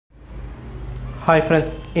Hi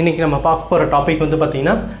friends, இன்னைக்கு நம்ம பார்க்க போற டாபிக் வந்து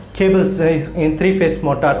பாத்தீங்கன்னா cables in 3-phase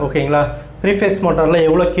motor. ஓகேங்களா? 3-phase motorல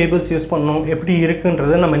எவ்வளவு cables யூஸ் பண்ணனும், எப்படி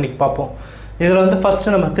இருக்குன்றதை நம்ம இன்னைக்கு பார்ப்போம். இதுல வந்து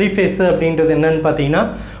ஃபர்ஸ்ட் நம்ம 3-phase அப்படின்றது என்னன்னு பாத்தீங்கன்னா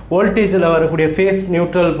வோல்டேஜ்ல வரக்கூடிய phase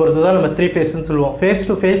நியூட்ரல் பொறுத்து தான் நம்ம 3-phase ன்னு சொல்லுவோம். phase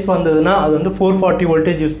to phase வந்ததுனா அது வந்து 440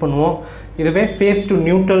 வோல்டேஜ் யூஸ் பண்ணுவோம். இதுவே phase to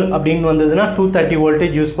neutral அப்படினு வந்ததுனா 230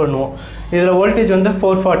 வோல்டேஜ் யூஸ் பண்ணுவோம். இதுல வோல்டேஜ் வந்து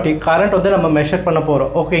 440, கரண்ட் வந்து நம்ம மெஷர் பண்ண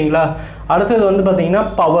போறோம். ஓகேங்களா? அடுத்து வந்து பாத்தீங்கன்னா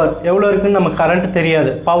பவர் எவ்வளவு இருக்குன்னு நம்ம கரண்ட்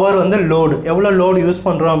தெரியாது. பவர் வந்து லோட் எவ்வளவு லோட் யூஸ்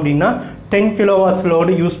பண்றோம் அப்படினா 10 கிலோவாட்ஸ்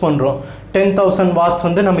லோட் யூஸ் பண்றோம். 10000 வாட்ஸ்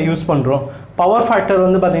வந்து நம்ம யூஸ் பண்றோம். பவர் ஃபேக்டர்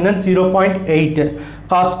வந்து பாத்தீங்கன்னா 0.8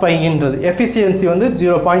 cos pi ன்றது. எஃபிஷியன்சி வந்து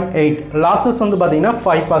 0.8. லாசஸ் வந்து பாத்தீங்கன்னா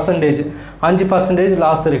 5%. 5%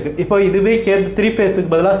 லாஸ் இருக்கு. இப்போ இதுவே 3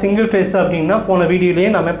 ஃபேஸ்க்கு பதிலா சிங்கிள் ஃபேஸ் அப்படினா போன வீடியோலயே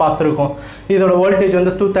நாம பார்த்திருக்கோம். இதோட வோல்டேஜ்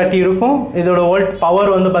வந்து 230 இருக்கும். இதோட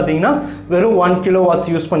பவர் வந்து பாத்தீங்கன்னா வெறும் 1 கிலோவாட்ஸ்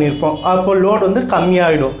யூஸ் பண்ணிருப்போம். அப்போ லோட் வந்து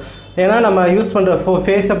கம்மியாயிடும். ஏன்னா நம்ம யூஸ் பண்ற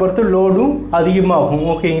ஃபேஸை பொறுத்து லோடும் அதிகமாகும்.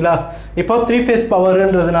 ஓகேங்களா? இப்போ 3 ஃபேஸ்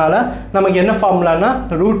பவர்ன்றதுனால நமக்கு என்ன ஃபார்முலானா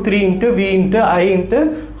 √3 × V × I ×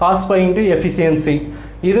 cos pi × efficiency.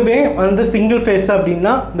 இதுவே வந்து சிங்கிள் ஃபேஸ்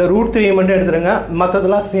அப்படின்னா இந்த √3 மட்டும் எடுத்துருங்க,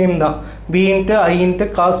 மற்றதெல்லாம் சேம் தான். V × I ×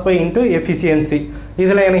 cos pi × efficiency.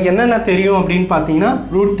 இதில் எனக்கு என்னென்ன தெரியும் அப்படின்னு பார்த்தீங்கன்னா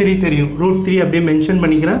 √3 தெரியும். √3 அப்படியே மென்ஷன்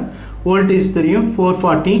பண்ணிக்கிறேன். வோல்டேஜ் தெரியும்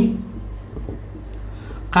 440.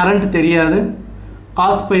 கரண்ட் தெரியாது.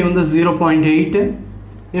 cos pi வந்து 0.8,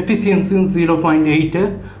 efficiency 0.8,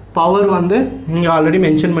 power வந்து இங்க ஆல்ரெடி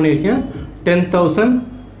மென்ஷன் பண்ணியிருக்கேன் 10000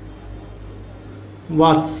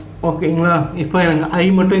 வாட்ஸ். ஓகேங்களா? இப்போ எனக்கு I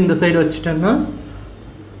மட்டும் இந்த side வச்சுட்டேன்னா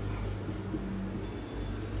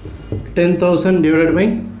 10000 divided by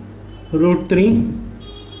 √3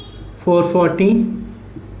 440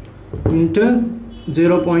 into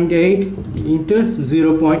 0.8 into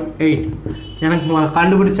 0.8. எனக்கு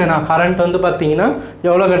கண்டுபிடிச்ச நான் கரண்ட் வந்து பார்த்தீங்கன்னா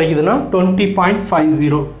எவ்வளோ கிடைக்குதுன்னா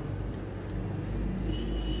 20.50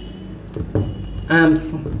 ஆம்ப்ஸ்.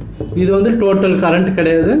 இது வந்து டோட்டல் கரண்ட்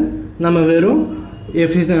கிடையாது. நம்ம வெறும்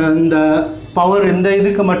இந்த பவர் இந்த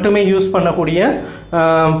இதுக்கு மட்டுமே யூஸ் பண்ணக்கூடிய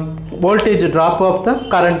வோல்டேஜ் ட்ராப் ஆஃப் த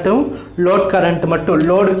கரண்ட்டும் லோட் கரண்ட் மட்டும்.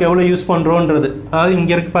 லோடுக்கு எவ்வளோ யூஸ் பண்ணுறோன்றது, அதாவது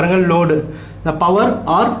இங்கே இருக்கு பாருங்கள் load, the power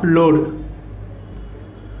R load.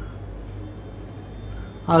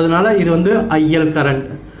 அதனால இது வந்து IL கரண்ட்.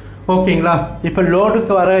 ஓகேங்களா? இப்போ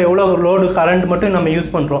லோடுக்கு வர எவ்வளோ லோடு கரண்ட் மட்டும் நம்ம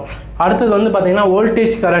யூஸ் பண்ணுறோம். அடுத்தது வந்து பார்த்தீங்கன்னா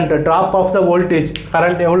voltage current, drop of the voltage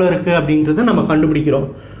current எவ்வளோ இருக்குது அப்படின்றது நம்ம கண்டுபிடிக்கிறோம்.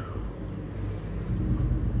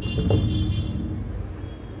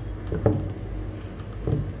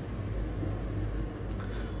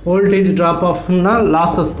 வோல்டேஜ் ட்ராப் ஆஃப்னா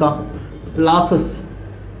லாசஸ் தான். லாசஸ்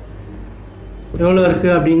எவ்வளோ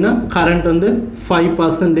இருக்குது அப்படின்னா கரண்ட் வந்து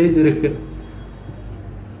 5% இருக்குது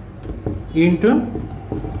into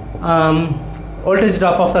voltage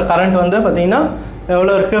drop of the current வந்து பார்த்தீங்கன்னா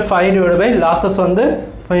எவ்வளோ இருக்குது 5 / லாசஸ் வந்து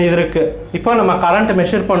இது இருக்குது. இப்போ நம்ம கரண்ட்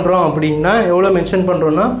மெஷர் பண்ணுறோம் அப்படின்னா எவ்வளோ மென்ஷன்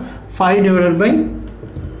பண்ணுறோன்னா 5 /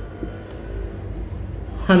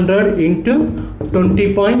 100 இன்ட்டு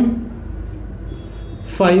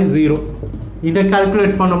 20.50. இதை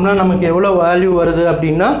கால்குலேட் பண்ணோம்னா நமக்கு எவ்வளோ வேல்யூ வருது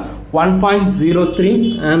அப்படின்னா 1.03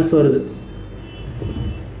 ஆம்ப்ஸ் வருது.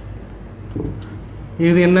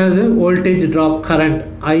 இது என்னது? Voltage drop current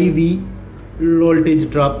IV, voltage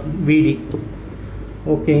drop VD.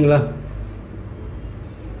 ஓகேங்களா?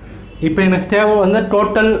 இப்போ எனக்கு தேவை வந்து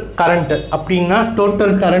டோட்டல் கரண்ட் அப்படின்னா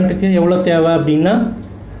டோட்டல் கரண்ட்டுக்கு எவ்வளோ தேவை அப்படின்னா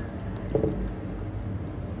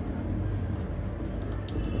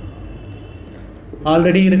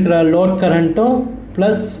ஆல்ரெடி இருக்கிற லோட் கரண்ட்டும்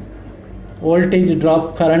ப்ளஸ் வோல்டேஜ் ட்ராப்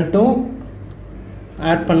கரண்ட்டும்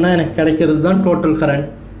ஆட் பண்ணால் எனக்கு கிடைக்கிறது தான் டோட்டல் கரண்ட்.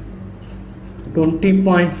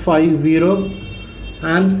 20.50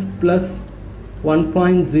 amps plus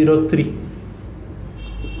 1.03,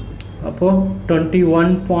 அப்போ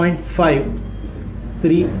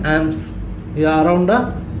 21.53 amps. இது அரௌண்டா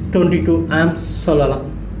 22 amps சொல்லலாம்.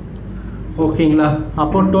 ஓகேங்களா?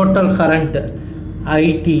 அப்போ total current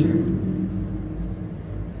IT,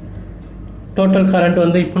 total current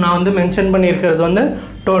வந்து இப்போ நான் வந்து மென்ஷன் பண்ணியிருக்கிறது வந்து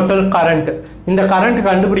டோட்டல் கரண்ட். இந்த கரண்ட்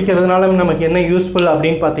கண்டுபிடிக்கிறதுனால நமக்கு என்ன யூஸ்ஃபுல்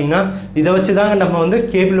அப்படின்னு பார்த்தீங்கன்னா இதை வச்சு தாங்க நம்ம வந்து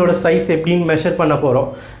கேபிளோட சைஸ் எப்படின்னு மெஷர் பண்ண போகிறோம்.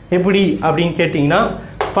 எப்படி அப்படின்னு கேட்டிங்கன்னா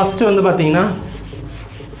ஃபஸ்ட்டு வந்து பார்த்தீங்கன்னா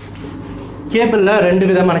கேபிளில் 2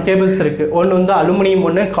 விதமான கேபிள்ஸ் இருக்குது. ஒன்று வந்து அலுமினியம்,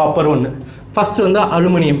 ஒன்று காப்பர். ஒன்று ஃபஸ்ட்டு வந்து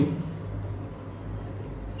அலுமினியம்.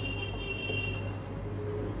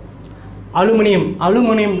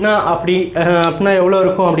 அலுமினியம்னா அப்படின்னா எவ்வளோ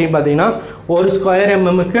இருக்கும் அப்படின்னு பார்த்தீங்கன்னா 1 ஸ்கொயர்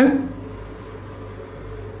mmக்கு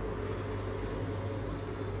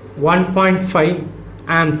 1.5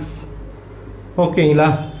 amps. ஓகேங்களா?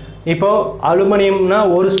 இப்போது அலுமினியம்னா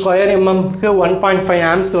ஒரு ஸ்கொயர் எம்எம்க்கு 1.5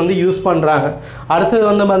 ஆம்ஸ் வந்து யூஸ் பண்ணுறாங்க. அடுத்தது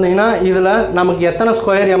வந்து பார்த்திங்கன்னா இதில் நமக்கு எத்தனை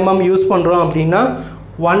ஸ்கொயர் எம்எம் யூஸ் பண்ணுறோம் அப்படின்னா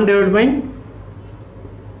 1/,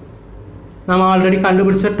 நம்ம ஆல்ரெடி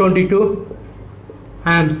கண்டுபிடிச்ச 22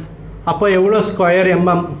 ஆம்ஸ். அப்போ எவ்வளோ ஸ்கொயர்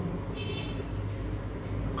எம்எம்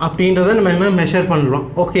அப்படின்றத நம்ம மெஷர் பண்ணுறோம்.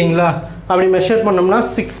 ஓகேங்களா? அப்படி மெஷர் பண்ணோம்னா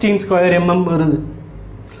 16 ஸ்கொயர் எம்எம் வருது.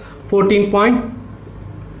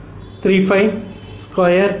 14.35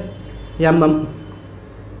 ஸ்கொயர் எம்எம்.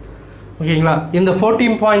 ஓகேங்களா? இந்த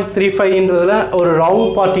 14.35ன்றதில் ஒரு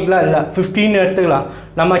ரவுண்ட் பார்ட்டிக்கலாக இல்லை, 15 எடுத்துக்கலாம்.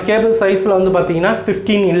 நம்ம கேபிள் சைஸில் வந்து பார்த்திங்கன்னா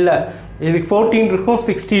 15 இல்லை, இதுக்கு 14 இருக்கும்,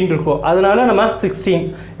 16 இருக்கும். அதனால நம்ம 16,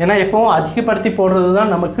 ஏன்னா எப்போவும் அதிகப்படுத்தி போடுறது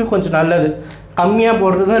தான் நமக்கு கொஞ்சம் நல்லது. கம்மியாக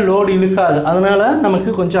போடுறது லோடு இழுக்காது, அதனால் நமக்கு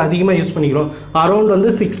கொஞ்சம் அதிகமாக யூஸ் பண்ணிக்கிறோம். அரௌண்ட் வந்து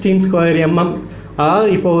 16 ஸ்கொயர் எம்எம். அதாவது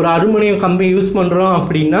இப்போ ஒரு அலுமினியம் கம்பி யூஸ் பண்ணுறோம்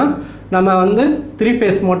அப்படின்னா நம்ம வந்து 3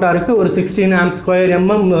 phase மோட்டாருக்கு ஒரு 16 ஆம்ப் ஸ்கொயர்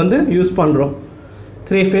எம்எம் வந்து யூஸ் பண்ணுறோம்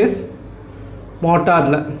 3 phase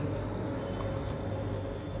மோட்டாரில்.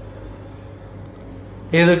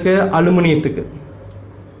 எதுக்கு? அலுமினியத்துக்கு.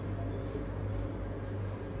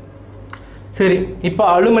 சரி, இப்போ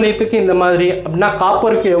அலுமினியத்துக்கு இந்த மாதிரி அப்படின்னா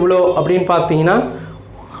காப்பருக்கு எவ்வளோ அப்படின்னு பார்த்தீங்கன்னா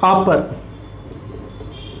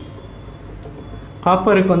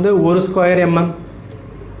காப்பருக்கு வந்து ஒரு ஸ்கொயர் எம்எம்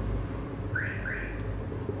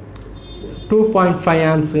 2.5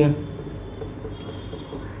 ஆம்ஸுங்க.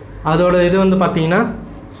 அதோட இது வந்து பார்த்தீங்கன்னா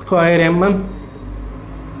ஸ்கொயர் எம்எம்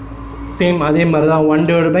சேம் அதே மாதிரி தான்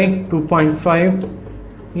 1/2.5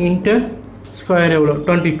 இன்ட்டு ஸ்கொயர் எவ்வளோ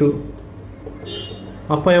 22.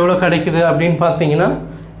 அப்போ எவ்வளோ கிடைக்குது அப்படின்னு பார்த்தீங்கன்னா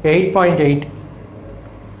 8.8.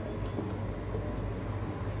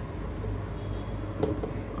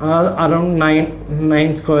 அரௌண்ட்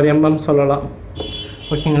 9 ஸ்கொயர் எம்எம் சொல்லலாம்.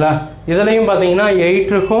 ஓகேங்களா? இதுலேயும் பார்த்தீங்கன்னா 8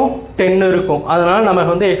 இருக்கும், 10 இருக்கும். அதனால்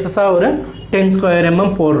நமக்கு வந்து எக்ஸஸாக ஒரு 10 ஸ்கொயர்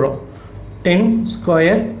எம்எம் போடுறோம். 10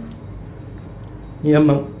 ஸ்கொயர்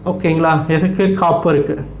எம்எம். ஓகேங்களா? எதுக்கு?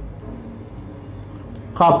 காப்பருக்கு,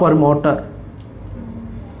 காப்பர் மோட்டார்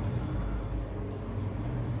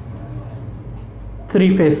 3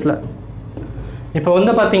 phaseல. இப்போ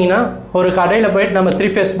வந்து பார்த்தீங்கன்னா ஒரு கடையில் போய்ட்டு நம்ம 3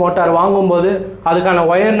 phase மோட்டார் வாங்கும்போது அதுக்கான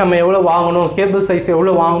ஒயர் நம்ம எவ்வளோ வாங்கணும், கேபிள் சைஸ்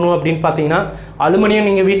எவ்வளோ வாங்கணும் அப்படின்னு பார்த்தீங்கன்னா அலுமினியம்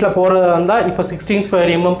நீங்கள் வீட்டில் போடுறதா இருந்தால் இப்போ 16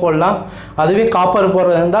 ஸ்கொயர் எம்எம் போடலாம். அதுவே காப்பர்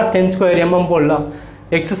போடுறதா இருந்தால் 10 ஸ்கொயர் எம்எம் போடலாம்.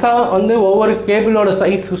 எக்ஸஸாக வந்து ஒவ்வொரு கேபிளோட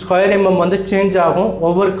சைஸ் ஸ்கொயர் எம்எம் வந்து சேஞ்ச் ஆகும்,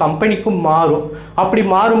 ஒவ்வொரு கம்பெனிக்கும் மாறும். அப்படி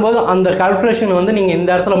மாறும்போது அந்த கால்குலேஷன் வந்து நீங்கள் இந்த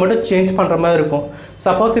இடத்துல மட்டும் சேஞ்ச் பண்ணுற மாதிரி இருக்கும்.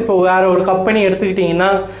 சப்போஸ் இப்போ வேறு ஒரு கம்பெனி எடுத்துக்கிட்டிங்கன்னா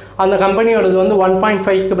அந்த கம்பெனியோடது வந்து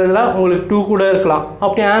 1.5க்கு பதிலாக உங்களுக்கு 2 கூட இருக்கலாம்.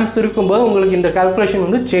 அப்படி ஆம்ஸ் இருக்கும்போது உங்களுக்கு இந்த கால்குலேஷன்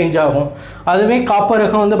வந்து சேஞ்ச் ஆகும். அதுவே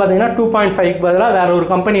காப்பருக்கு வந்து பார்த்திங்கன்னா 2.5க்கு பதிலாக வேறு ஒரு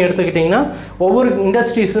கம்பெனி எடுத்துக்கிட்டிங்கன்னா ஒவ்வொரு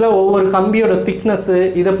இண்டஸ்ட்ரீஸில் ஒவ்வொரு கம்பியோட திக்னஸ்ஸு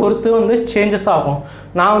இதை பொறுத்து வந்து சேஞ்சஸ் ஆகும்.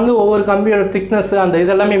 நான் வந்து ஒவ்வொரு கம்பியோட திக்னஸ்ஸு அந்த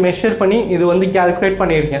இதெல்லாமே மெஷர் பண்ணி இது வந்து கால்குலேட்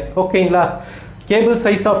பண்ணியிருக்கேன். ஓகேங்களா? கேபிள்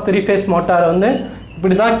சைஸ் ஆஃப் 3 phase மோட்டாரை வந்து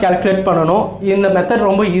இப்படி தான் கால்குலேட் பண்ணணும். இந்த மெத்தட்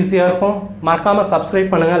ரொம்ப ஈஸியாக இருக்கும். மறக்காமல்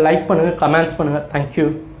சப்ஸ்கிரைப் பண்ணுங்கள், லைக் பண்ணுங்கள், கமெண்ட்ஸ் பண்ணுங்கள். தேங்க்யூ.